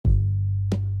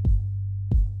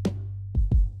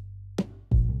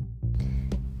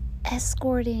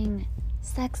escorting,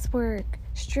 sex work,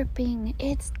 stripping,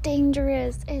 it's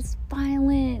dangerous, it's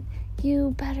violent,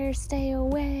 you better stay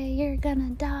away, you're gonna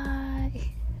die.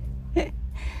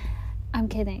 I'm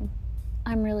kidding.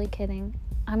 I'm really kidding.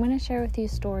 I'm going to share with you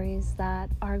stories that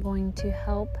are going to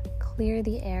help clear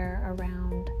the air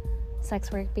around sex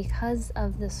work because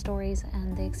of the stories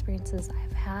and the experiences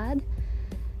I've had.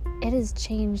 It has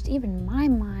changed even my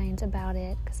mind about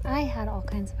it because I had all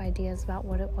kinds of ideas about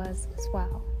what it was as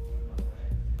well.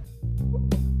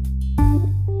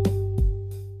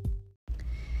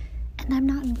 And I'm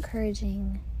not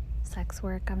encouraging sex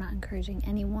work. I'm not encouraging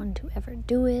anyone to ever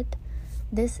do it.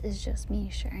 This is just me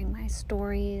sharing my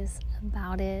stories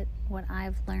about it, what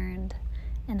I've learned,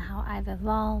 and how I've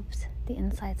evolved, the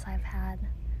insights I've had.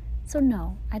 So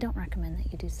no, I don't recommend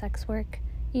that you do sex work.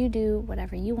 You do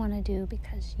whatever you want to do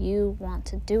because you want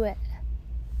to do it.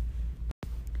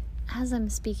 As I'm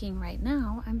speaking right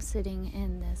now, I'm sitting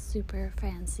in this super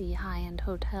fancy high-end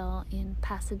hotel in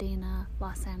Pasadena,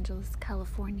 Los Angeles,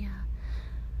 California.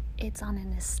 It's on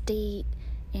an estate,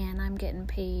 and I'm getting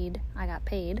paid. I got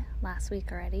paid last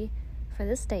week already for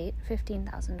this date,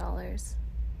 $15,000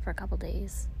 for a couple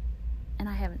days. And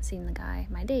I haven't seen the guy,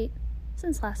 my date,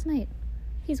 since last night.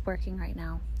 He's working right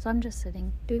now, so I'm just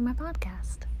sitting doing my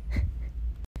podcast.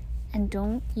 And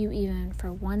don't you even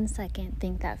for 1 second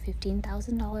think that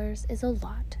 $15,000 is a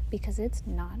lot, because it's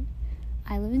not.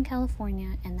 I live in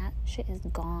California, and that shit is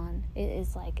gone. It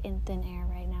is like in thin air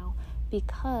right now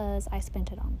because I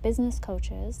spent it on business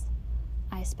coaches.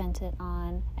 I spent it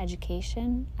on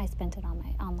education. I spent it on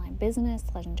my online business,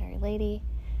 Legendary Lady.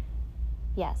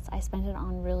 Yes, I spent it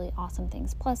on really awesome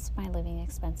things, plus my living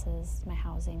expenses, my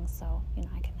housing, so,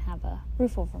 I can have a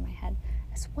roof over my head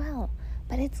as well.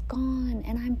 But it's gone,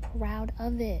 and I'm proud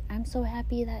of it. I'm so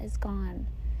happy that it's gone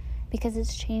because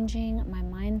it's changing my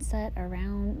mindset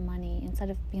around money. Instead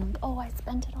of being like, oh, I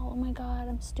spent it all. Oh my God,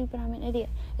 I'm stupid. I'm an idiot.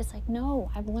 It's like,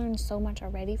 no, I've learned so much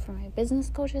already from my business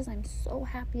coaches. I'm so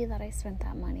happy that I spent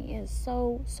that money. It is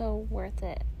so, so worth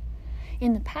it.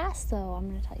 In the past, though, I'm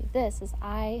going to tell you this, is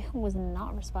I was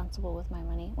not responsible with my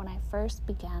money. When I first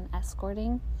began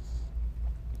escorting,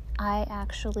 I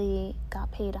actually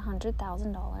got paid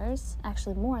 $100,000,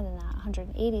 actually more than that,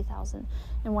 $180,000.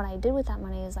 And what I did with that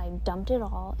money is I dumped it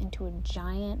all into a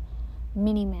giant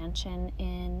mini mansion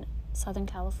in Southern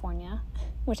California,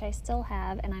 which I still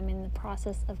have, and I'm in the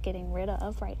process of getting rid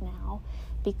of right now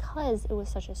because it was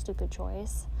such a stupid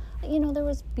choice. There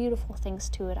was beautiful things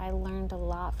to it. I learned a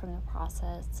lot from the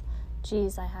process.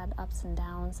 Geez, I had ups and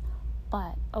downs,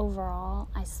 but overall,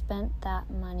 I spent that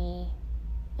money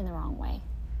in the wrong way.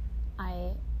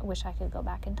 I wish I could go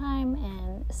back in time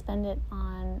and spend it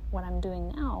on what I'm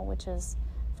doing now, which is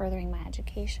furthering my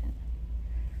education.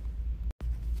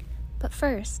 But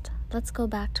first, let's go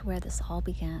back to where this all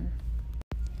began.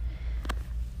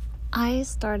 I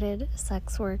started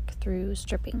sex work through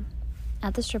stripping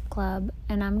at the strip club,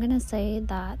 and I'm going to say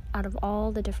that out of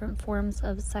all the different forms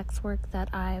of sex work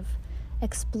that I've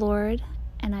explored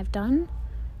and I've done,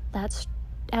 that's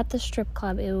at the strip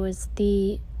club, it was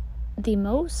the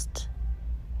most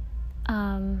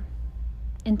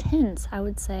intense, I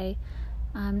would say.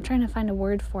 I'm trying to find a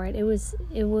word for it. It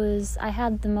was I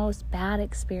had the most bad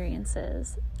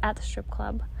experiences at the strip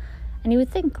club. And you would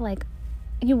think like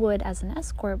you would as an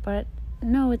escort, but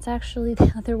no, it's actually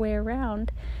the other way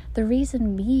around. The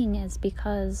reason being is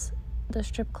because the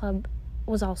strip club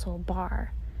was also a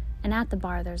bar. And at the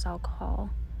bar there's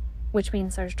alcohol, which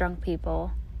means there's drunk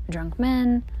people, drunk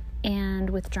men, and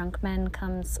with drunk men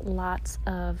comes lots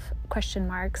of question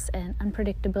marks and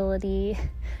unpredictability.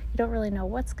 You don't really know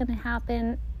what's going to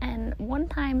happen. And one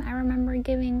time I remember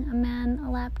giving a man a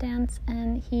lap dance,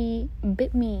 and he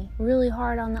bit me really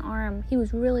hard on the arm. He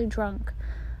was really drunk.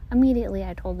 Immediately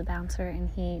I told the bouncer, and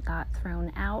he got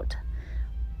thrown out.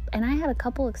 And I had a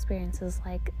couple experiences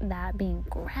like that, being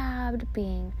grabbed,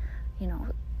 being,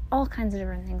 all kinds of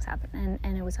different things happen.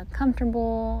 And it was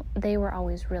uncomfortable. They were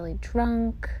always really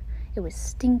drunk. It was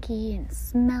stinky and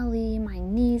smelly. My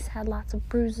knees had lots of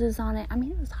bruises on it.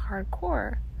 It was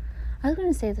hardcore. I was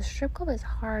going to say the strip club is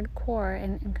hardcore,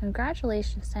 and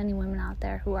congratulations to any women out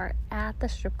there who are at the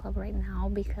strip club right now,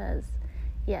 because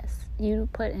yes, you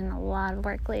put in a lot of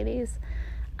work, ladies.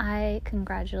 I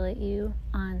congratulate you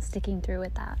on sticking through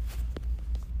with that.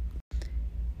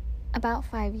 About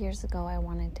 5 years ago, I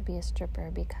wanted to be a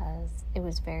stripper because it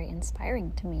was very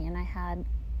inspiring to me, and I had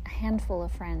a handful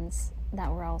of friends that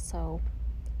were also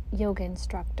yoga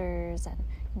instructors, and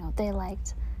they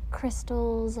liked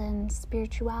crystals and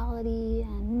spirituality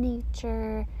and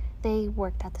nature. They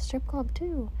worked at the strip club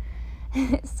too.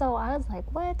 So I was like,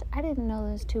 what? I didn't know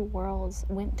those two worlds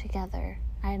went together.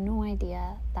 I had no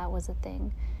idea that was a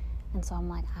thing. And so I'm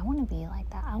like, I want to be like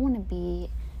that. I want to be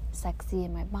sexy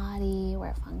in my body,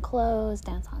 wear fun clothes,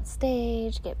 dance on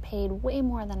stage, get paid way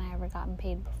more than I ever gotten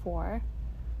paid before,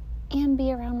 and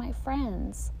be around my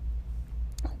friends.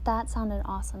 That sounded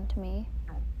awesome to me.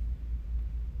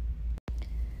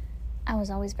 I was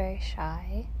always very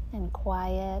shy and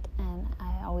quiet, and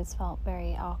I always felt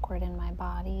very awkward in my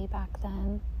body back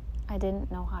then. I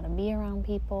didn't know how to be around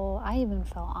people. I even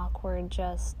felt awkward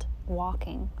just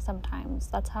walking sometimes.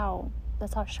 That's how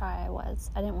shy I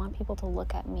was. I didn't want people to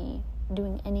look at me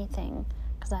doing anything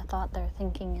because I thought they're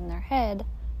thinking in their head,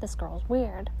 this girl's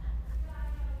weird.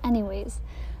 Anyways,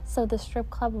 so the strip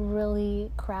club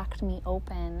really cracked me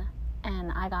open,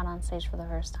 and I got on stage for the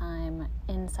first time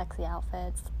in sexy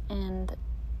outfits, and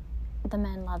the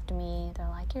men loved me. They're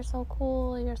like, you're so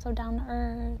cool, you're so down to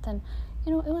earth, and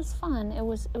it was fun. It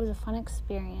was a fun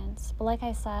experience. But like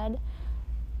I said,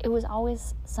 it was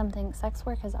always something, sex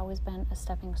work has always been a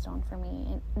stepping stone for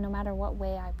me. No matter what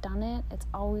way I've done it, it's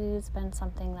always been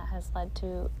something that has led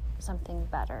to something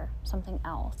better, something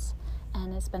else.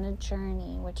 And it's been a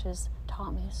journey which has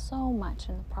taught me so much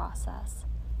in the process.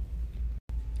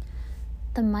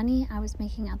 The money I was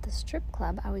making at the strip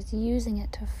club, I was using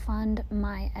it to fund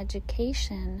my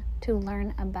education to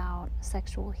learn about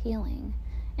sexual healing.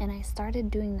 And I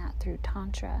started doing that through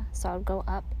Tantra. So I would go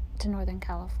up to Northern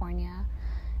California.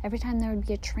 Every time there would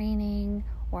be a training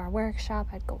or a workshop,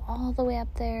 I'd go all the way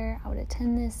up there. I would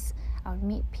attend this. I would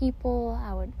meet people.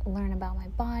 I would learn about my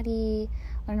body,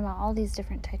 learn about all these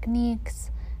different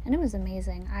techniques. And it was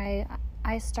amazing.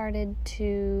 I started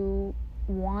to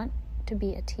want to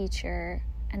be a teacher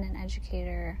and an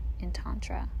educator in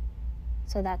Tantra.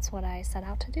 So that's what I set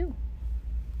out to do.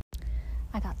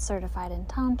 I got certified in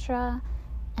Tantra.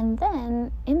 And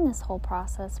then, in this whole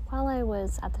process, while I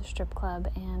was at the strip club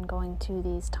and going to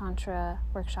these Tantra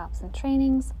workshops and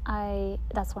trainings,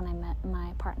 that's when I met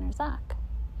my partner, Zach.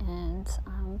 And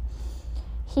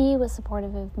he was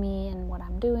supportive of me and what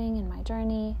I'm doing in my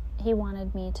journey. He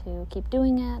wanted me to keep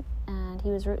doing it, and he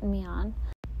was rooting me on.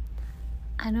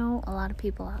 I know a lot of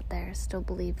people out there still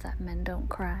believe that men don't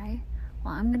cry.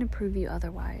 Well, I'm going to prove you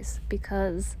otherwise,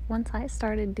 because once I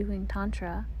started doing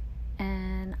Tantra,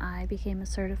 and I became a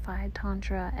certified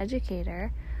Tantra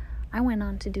educator, I went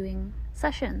on to doing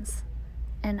sessions,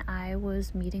 and I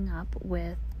was meeting up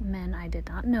with men I did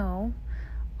not know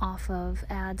off of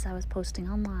ads I was posting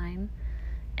online,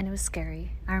 and it was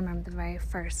scary. I remember the very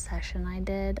first session I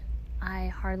did, I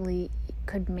hardly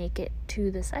could make it to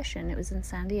the session. It was in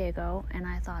San Diego, and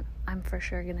I thought, I'm for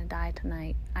sure gonna die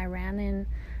tonight. I ran in,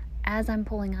 as I'm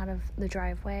pulling out of the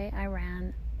driveway,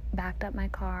 backed up my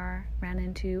car, ran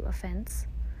into a fence,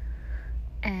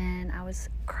 and I was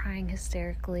crying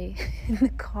hysterically in the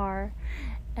car,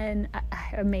 and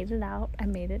I made it out. I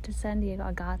made it to San Diego.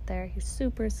 I got there. He was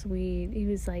super sweet. He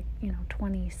was like,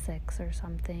 26 or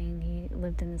something. He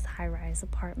lived in this high-rise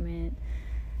apartment,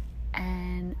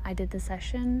 and I did the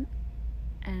session,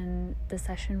 and the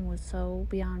session was so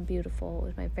beyond beautiful. It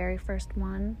was my very first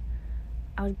one.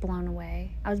 I was blown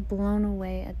away. I was blown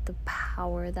away at the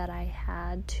power that I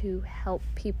had to help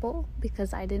people,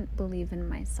 because I didn't believe in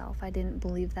myself. I didn't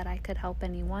believe that I could help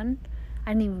anyone.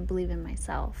 I didn't even believe in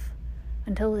myself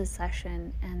until this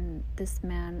session, and this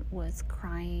man was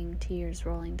crying, tears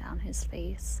rolling down his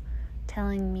face,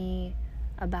 telling me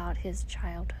about his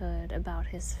childhood, about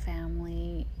his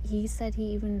family. He said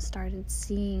he even started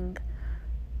seeing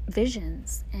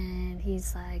visions, and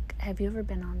he's like, have you ever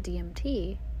been on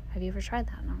DMT? Have you ever tried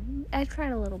that? No, I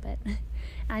tried a little bit.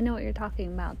 I know what you're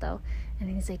talking about, though. And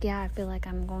he's like, yeah, I feel like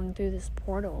I'm going through this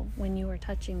portal. When you were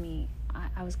touching me,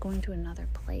 I was going to another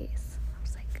place. I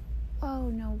was like, whoa,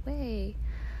 no way.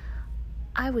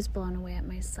 I was blown away at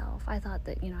myself. I thought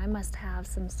that, I must have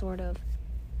some sort of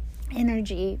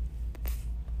energy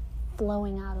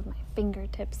flowing out of my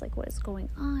fingertips. Like, what is going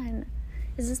on?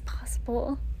 Is this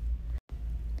possible?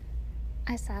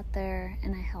 I sat there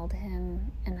and I held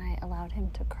him and I allowed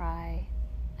him to cry,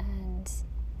 and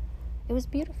it was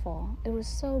beautiful. It was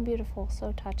so beautiful,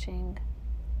 so touching.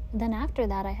 Then after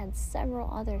that, I had several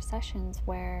other sessions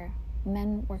where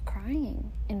men were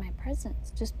crying in my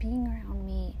presence, just being around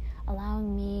me,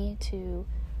 allowing me to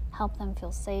help them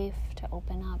feel safe, to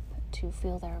open up, to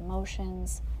feel their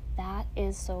emotions. That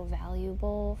is so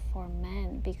valuable for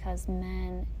men, because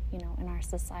men, in our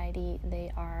society,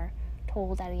 they are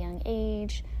told at a young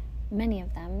age, many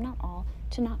of them, not all,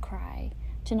 to not cry,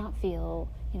 to not feel,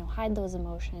 hide those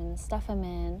emotions, stuff them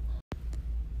in.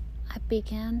 I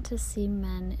began to see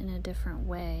men in a different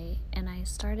way, and I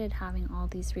started having all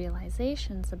these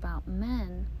realizations about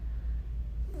men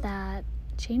that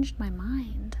changed my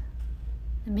mind.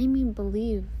 It made me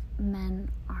believe men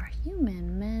are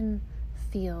human. Men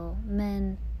feel.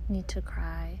 Men need to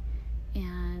cry.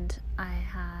 And I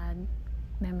had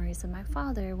memories of my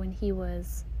father when he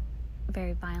was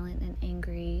very violent and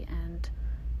angry and,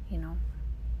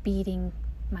 beating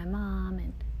my mom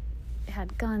and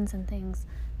had guns and things,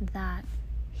 that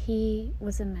he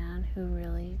was a man who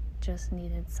really just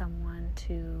needed someone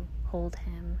to hold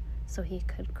him so he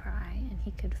could cry and he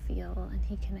could feel and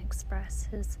he can express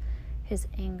his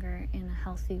anger in a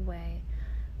healthy way.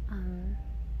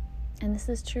 And this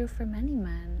is true for many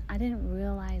men. I didn't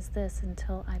realize this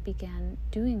until I began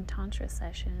doing Tantra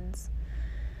sessions.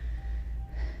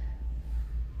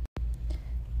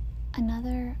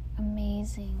 Another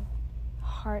amazing,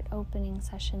 heart-opening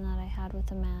session that I had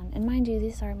with a man, and mind you,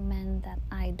 these are men that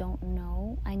I don't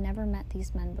know. I never met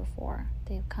these men before.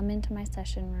 They've come into my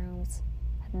session rooms,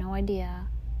 had no idea,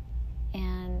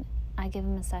 and I give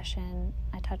them a session.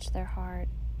 I touch their heart.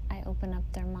 I open up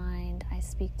their mind. I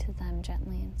speak to them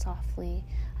gently and softly.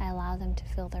 I allow them to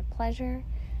feel their pleasure.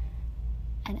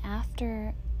 And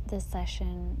after this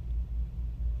session,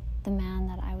 the man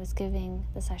that I was giving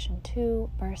the session to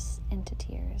bursts into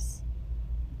tears,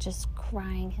 just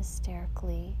crying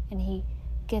hysterically. And he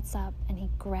gets up and he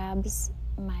grabs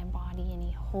my body and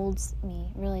he holds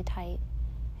me really tight.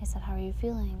 I said, "How are you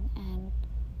feeling?" And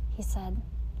he said,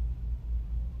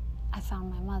 "I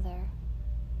found my mother."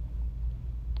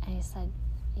 And he said,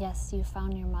 "Yes, you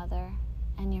found your mother,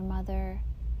 and your mother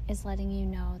is letting you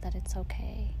know that it's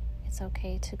okay. It's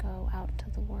okay to go out to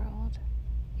the world.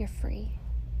 You're free."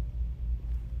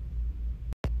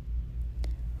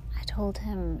 I told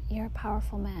him, "You're a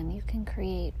powerful man. You can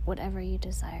create whatever you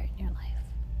desire in your life."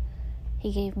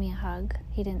 He gave me a hug.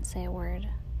 He didn't say a word,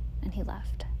 and he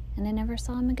left. And I never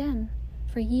saw him again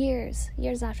for years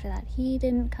after that. He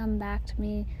didn't come back to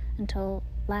me until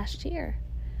last year.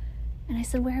 And I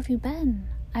said, "Where have you been?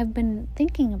 I've been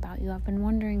thinking about you. I've been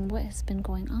wondering what has been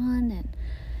going on, and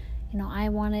I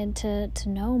wanted to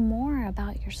know more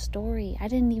about your story." I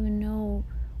didn't even know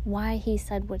why he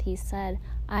said what he said.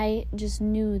 I just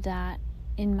knew that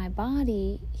in my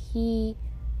body, he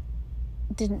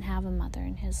didn't have a mother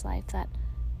in his life, that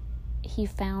he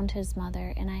found his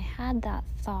mother. And I had that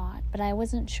thought, but I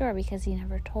wasn't sure because he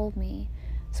never told me.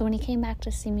 So when he came back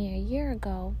to see me a year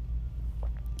ago,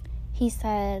 he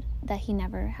said that he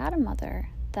never had a mother,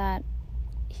 that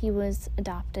he was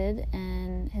adopted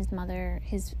and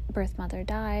his birth mother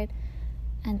died,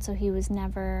 and so he was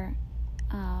never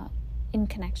in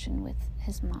connection with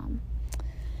his mom.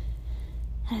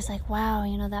 And I was like, wow,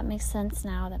 that makes sense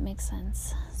now. That makes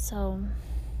sense. So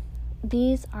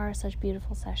these are such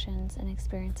beautiful sessions and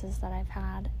experiences that I've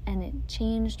had, and it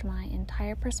changed my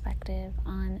entire perspective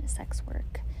on sex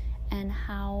work and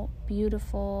how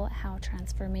beautiful, how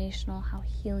transformational, how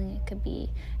healing it could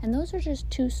be. And those are just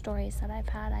 2 stories that I've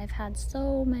had. I've had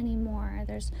so many more.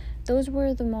 Those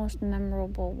were the most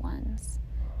memorable ones,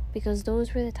 because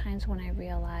those were the times when I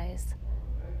realized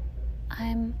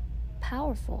I'm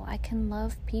powerful. I can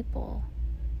love people.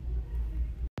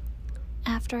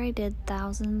 After I did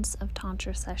thousands of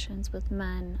Tantra sessions with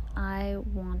men, I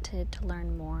wanted to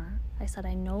learn more. I said,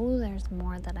 I know there's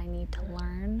more that I need to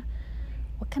learn.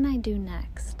 What can I do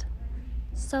next?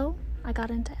 So I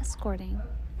got into escorting.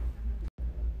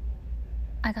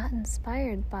 I got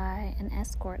inspired by an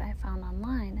escort I found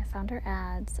online. I found her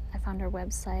ads, I found her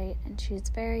website, and she's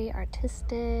very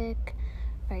artistic,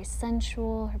 very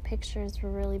sensual. Her pictures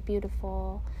were really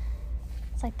beautiful.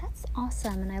 It's like, that's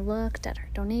awesome. And I looked at her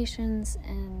donations,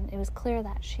 and it was clear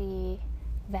that she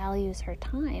values her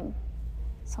time.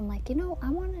 So I'm like, I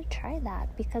want to try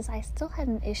that, because I still had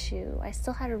an issue. I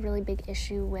still had a really big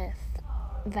issue with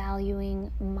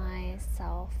valuing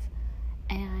myself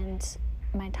and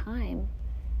my time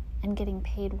and getting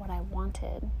paid what I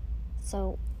wanted.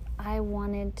 So I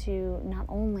wanted to not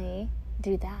only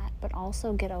do that, but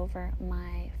also get over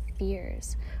my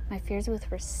fears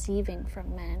with receiving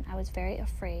from men. I was very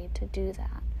afraid to do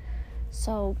that.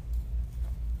 So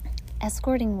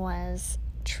escorting was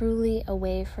truly a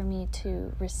way for me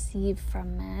to receive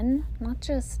from men, not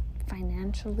just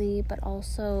financially, but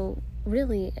also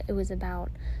really it was about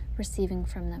receiving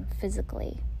from them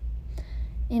physically.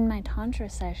 In my Tantra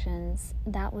sessions,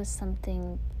 that was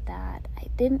something that I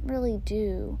didn't really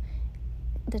do.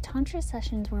 The Tantra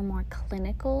sessions were more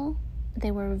clinical.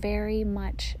 They were very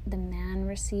much the man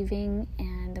receiving,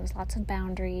 and there was lots of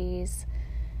boundaries.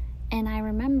 And I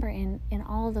remember in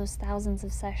all those thousands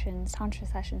of sessions, Tantra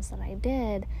sessions that I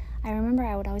did, I remember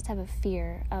I would always have a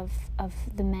fear of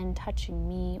the men touching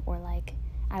me, or like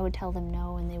I would tell them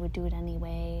no and they would do it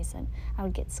anyways, and I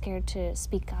would get scared to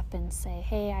speak up and say,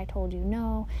 hey, I told you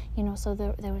no, so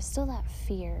there was still that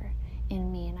fear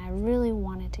in me, and I really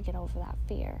wanted to get over that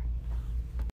fear.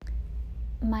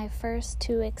 My first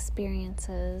 2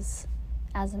 experiences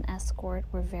as an escort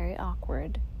were very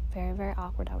awkward, very, very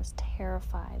awkward. I was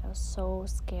terrified. I was so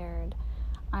scared.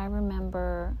 I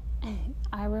remember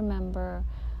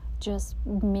just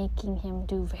making him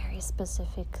do very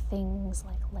specific things,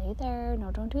 like lay there, no,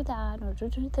 don't do that, no,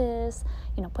 don't do this,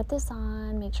 put this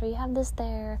on, make sure you have this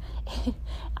there.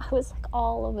 I was like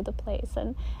all over the place,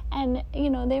 and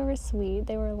they were sweet.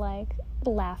 They were like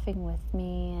laughing with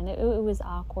me, and it was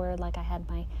awkward. Like I had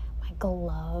my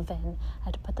glove, and I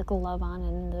had to put the glove on,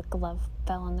 and the glove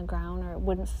fell on the ground, or it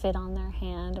wouldn't fit on their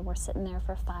hand, and we're sitting there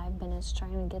for 5 minutes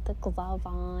trying to get the glove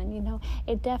on.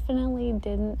 It definitely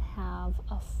didn't have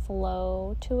a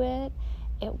flow to it.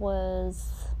 It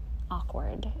was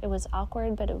awkward. It was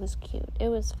awkward, but it was cute. It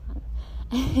was fun.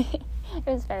 It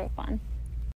was very fun.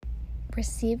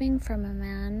 Receiving from a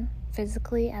man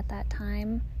physically at that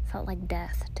time felt like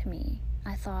death to me.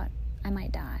 I thought I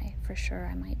might die. For sure,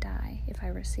 I might die if I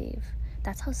receive.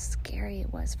 That's how scary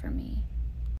it was for me.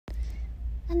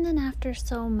 And then after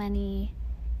so many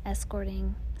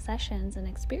escorting sessions and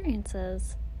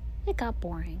experiences, it got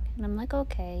boring. And I'm like,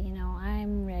 okay,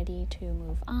 I'm ready to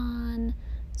move on.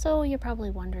 So you're probably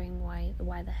wondering why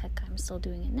the heck I'm still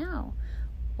doing it now.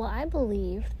 Well, I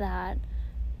believe that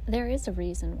there is a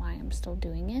reason why I'm still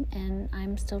doing it, and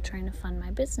I'm still trying to fund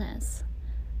my business.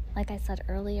 Like I said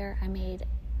earlier, I made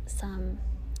some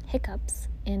hiccups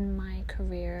in my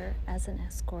career as an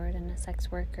escort and a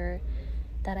sex worker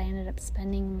that I ended up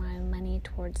spending my money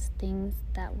towards things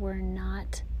that were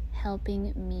not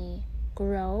helping me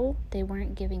grow. They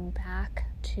weren't giving back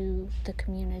to the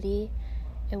community.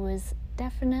 It was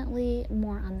definitely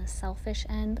more on the selfish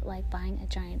end, like buying a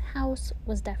giant house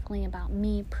was definitely about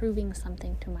me proving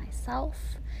something to myself,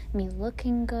 me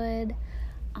looking good,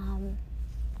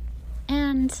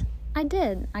 and I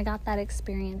did. I got that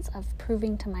experience of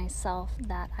proving to myself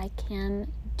that I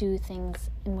can do things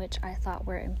in which I thought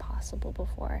were impossible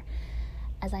before,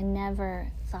 as I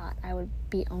never thought I would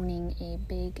be owning a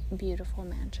big, beautiful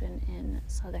mansion in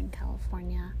Southern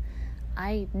California.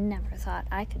 I never thought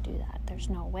I could do that. There's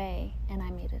no way. And I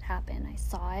made it happen. I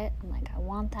saw it. I'm like, I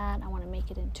want that. I want to make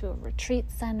it into a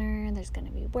retreat center. There's going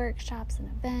to be workshops and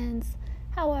events.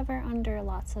 However, under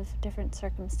lots of different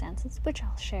circumstances, which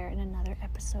I'll share in another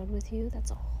episode with you.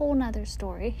 That's a whole nother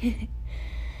story.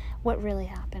 What really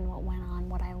happened, what went on,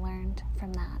 what I learned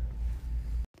from that.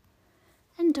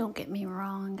 And don't get me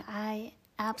wrong, I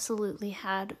absolutely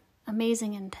had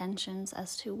amazing intentions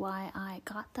as to why I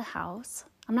got the house.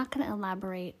 I'm not going to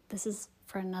elaborate. This is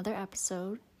for another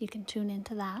episode. You can tune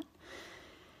into that.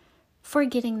 For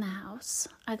getting the house,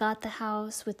 I got the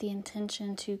house with the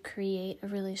intention to create a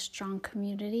really strong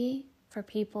community for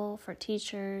people, for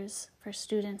teachers, for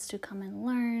students to come and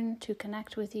learn, to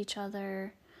connect with each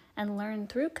other, and learn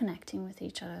through connecting with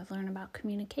each other, learn about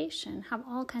communication, have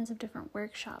all kinds of different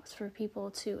workshops for people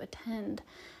to attend.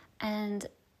 And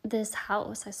this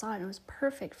house, I saw it and it was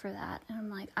perfect for that. And I'm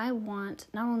like, I want,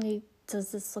 not only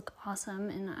does this look awesome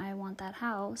and I want that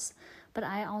house, but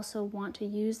I also want to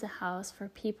use the house for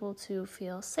people to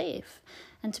feel safe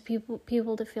and to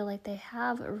people to feel like they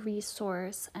have a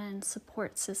resource and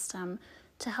support system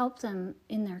to help them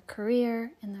in their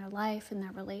career, in their life, in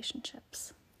their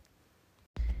relationships.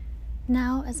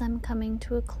 Now, as I'm coming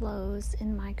to a close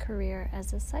in my career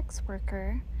as a sex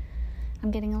worker,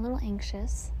 I'm getting a little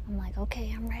anxious. I'm like,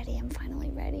 okay, I'm ready. I'm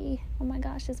finally ready. Oh my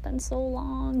gosh, it's been so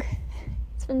long.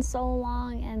 It's been so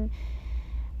long, and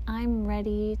I'm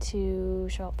ready to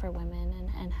show up for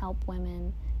women and help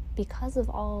women because of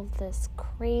all of this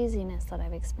craziness that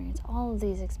I've experienced, all of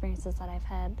these experiences that I've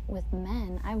had with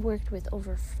men. I've worked with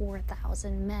over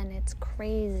 4,000 men. It's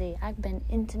crazy. I've been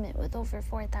intimate with over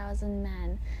 4,000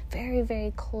 men, very,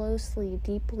 very closely,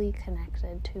 deeply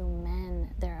connected to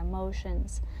men, their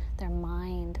emotions, their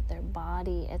mind, their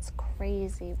body. It's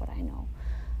crazy what I know.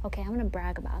 Okay, I'm going to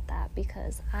brag about that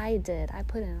because I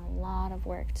put in a lot of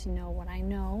work to know what I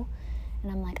know,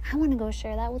 and I'm like, I want to go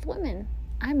share that with women.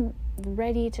 I'm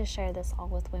ready to share this all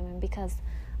with women because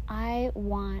I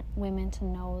want women to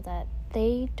know that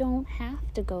they don't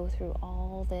have to go through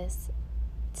all this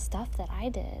stuff that I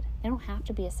did. They don't have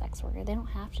to be a sex worker. They don't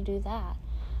have to do that,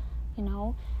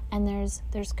 and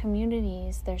there's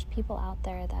communities, there's people out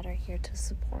there that are here to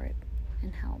support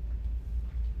and help.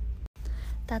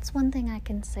 That's one thing I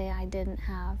can say I didn't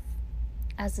have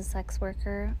as a sex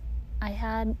worker. I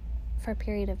had, for a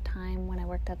period of time when I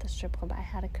worked at the strip club, I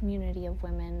had a community of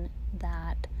women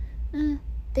that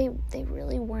they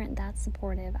really weren't that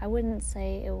supportive. I wouldn't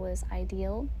say it was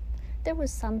ideal. There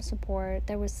was some support,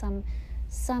 there was some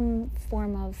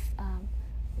form of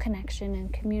connection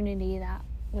and community that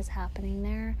was happening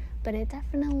there, but it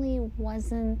definitely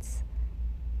wasn't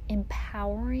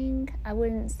empowering. I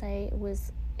wouldn't say it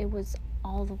was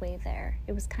all the way there.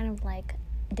 It was kind of like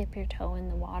dip your toe in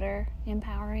the water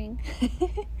empowering.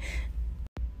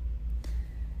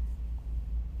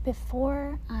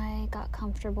 Before I got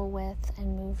comfortable with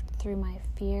and moved through my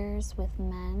fears with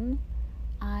men,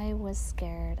 I was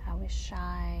scared, I was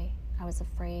shy, I was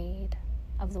afraid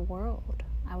of the world.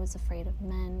 I was afraid of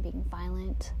men being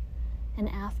violent. And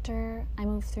after I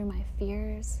moved through my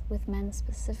fears with men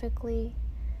specifically,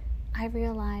 I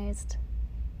realized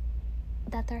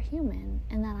that they're human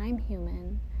and that I'm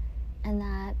human and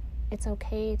that it's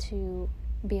okay to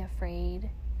be afraid,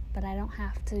 but I don't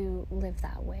have to live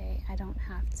that way. I don't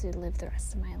have to live the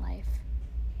rest of my life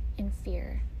in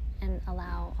fear and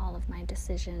allow all of my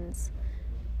decisions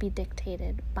be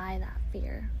dictated by that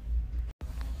fear.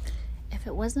 If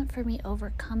it wasn't for me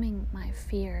overcoming my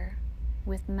fear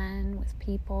with men, with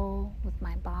people, with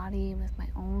my body, with my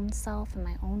own self and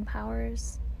my own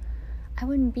powers, I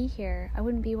wouldn't be here. I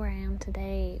wouldn't be where I am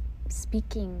today,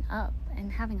 speaking up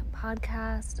and having a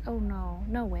podcast. Oh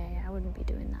no way, I wouldn't be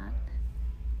doing that.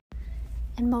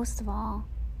 And most of all,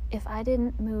 if I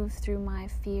didn't move through my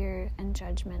fear and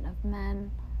judgment of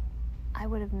men, I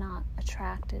would have not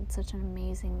attracted such an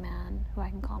amazing man who I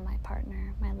can call my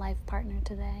partner, my life partner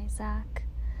today, Zach,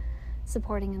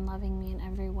 supporting and loving me in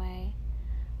every way.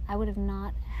 I would have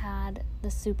not had the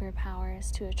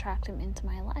superpowers to attract him into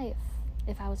my life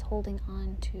if I was holding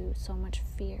on to so much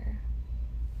fear.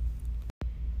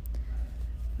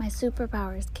 My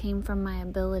superpowers came from my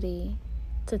ability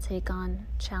to take on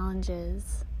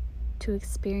challenges, to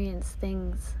experience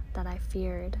things that I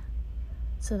feared,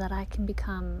 so that I can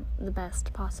become the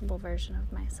best possible version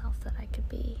of myself that I could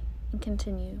be and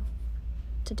continue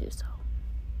to do so.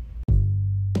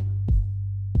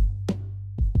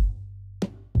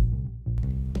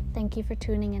 Thank you for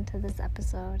tuning into this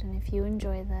episode, and if you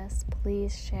enjoy this,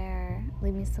 please share,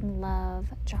 leave me some love,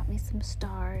 drop me some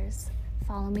stars,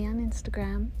 follow me on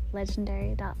Instagram,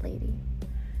 legendary.lady.